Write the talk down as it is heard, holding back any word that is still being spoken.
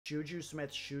JuJu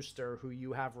Smith-Schuster, who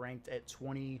you have ranked at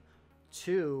 22,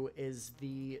 is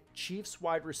the Chiefs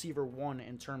wide receiver 1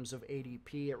 in terms of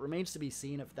ADP. It remains to be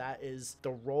seen if that is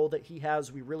the role that he has.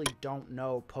 We really don't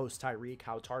know post Tyreek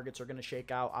how targets are going to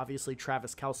shake out. Obviously,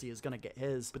 Travis Kelce is going to get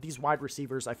his, but these wide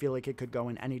receivers, I feel like it could go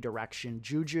in any direction.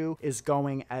 JuJu is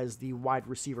going as the wide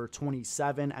receiver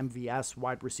 27, MVS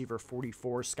wide receiver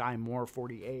 44, Sky Moore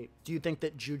 48. Do you think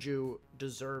that JuJu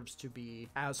deserves to be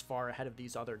as far ahead of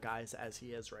these other guys as he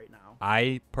is right now?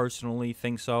 I personally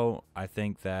think so. I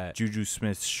think that JuJu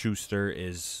Smith-Schuster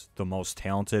is the most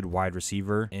talented wide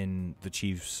receiver in the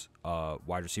Chiefs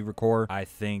wide receiver core. I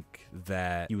think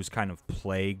that he was kind of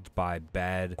plagued by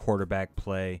bad quarterback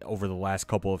play over the last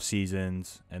couple of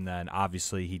seasons, and then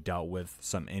obviously he dealt with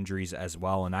some injuries as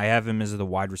well, and I have him as the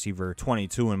wide receiver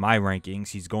 22 in my rankings.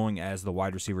 He's going as the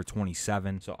wide receiver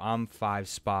 27, so I'm 5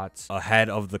 spots ahead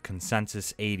of the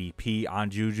consensus ADP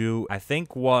on JuJu. I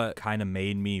think what kind of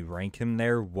made me rank him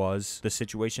there was the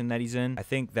situation that he's in. I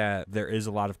think that there is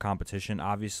a lot of competition,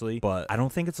 obviously, but I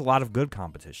don't think it's a lot of good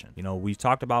competition. You know, we've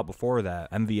talked about before that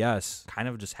MVS kind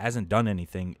of just hasn't done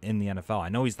anything in the NFL. I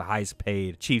know he's the highest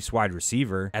paid Chiefs wide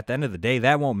receiver. At the end of the day,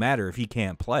 that won't matter if he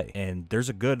can't play. And there's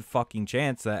a good fucking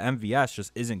chance that MVS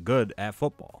just isn't good at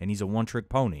football, and he's a one-trick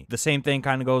pony. The same thing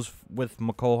kind of goes with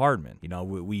Mecole Hardman. You know,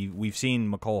 we've seen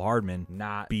Mecole Hardman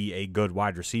not be a good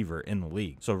wide receiver in the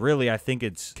league. So really, I think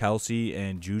it's Kelce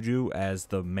and JuJu as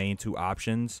the main 2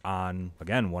 options on,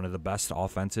 again, one of the best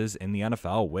offenses in the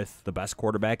NFL with the best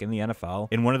quarterback in the NFL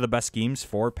in one of the best schemes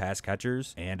for pass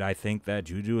catchers, and I think that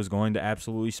JuJu is going to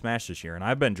absolutely smash this year. And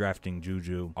I've been drafting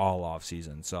JuJu all off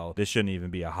season, so this shouldn't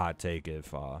even be a hot take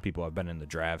if people have been in the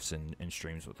drafts and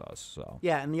streams with us. So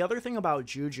yeah, and the other thing about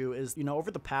JuJu is, you know,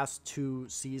 over the past 2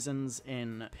 seasons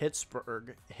in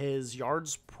Pittsburgh, his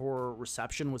yards per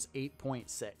reception was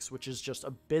 8.6, which is just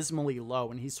abysmally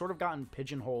low, and he's sort of gotten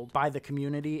pigeonholed by the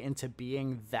community into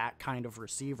being that kind of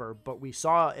receiver. But we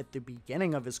saw at the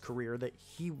beginning of his career that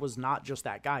he was not just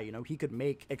that guy. You know, he could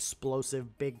make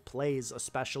explosive big plays,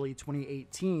 especially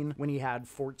 2018 when he had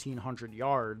 1,400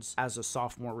 yards as a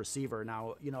sophomore receiver.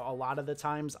 Now, you know, a lot of the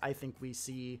times I think we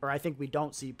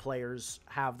don't see players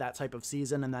have that type of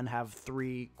season and then have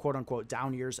 3 quote-unquote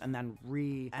down years and then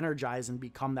re-energize and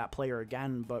become that player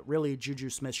again. But really, JuJu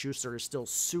Smith-Schuster is still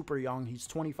super young. He's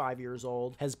 25 years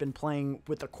old, has been playing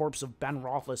with the corpse of Ben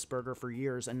Roethlisberger for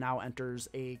years, and now enters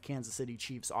a Kansas City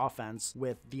Chiefs offense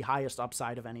with the highest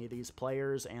upside of any of these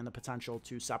players and the potential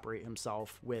to separate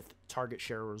himself with target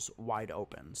shares wide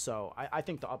open. So I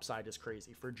think the upside is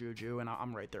crazy for JuJu, and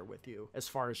I'm right there with you as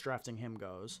far as drafting him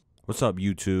goes. What's up,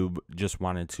 YouTube? Just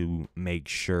wanted to make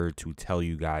sure to tell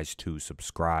you guys to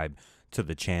subscribe to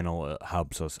the channel. It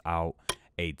helps us out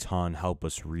a ton, help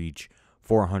us reach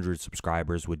 400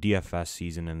 subscribers. With DFS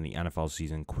season and the NFL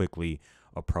season quickly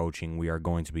approaching, we are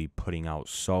going to be putting out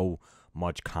so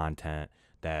much content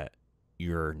that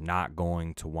you're not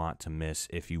going to want to miss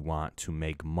if you want to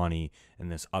make money in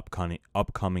this upcoming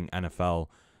NFL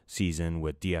season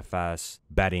with DFS,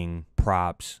 betting,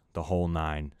 props, the whole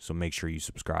 9. So make sure you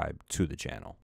subscribe to the channel.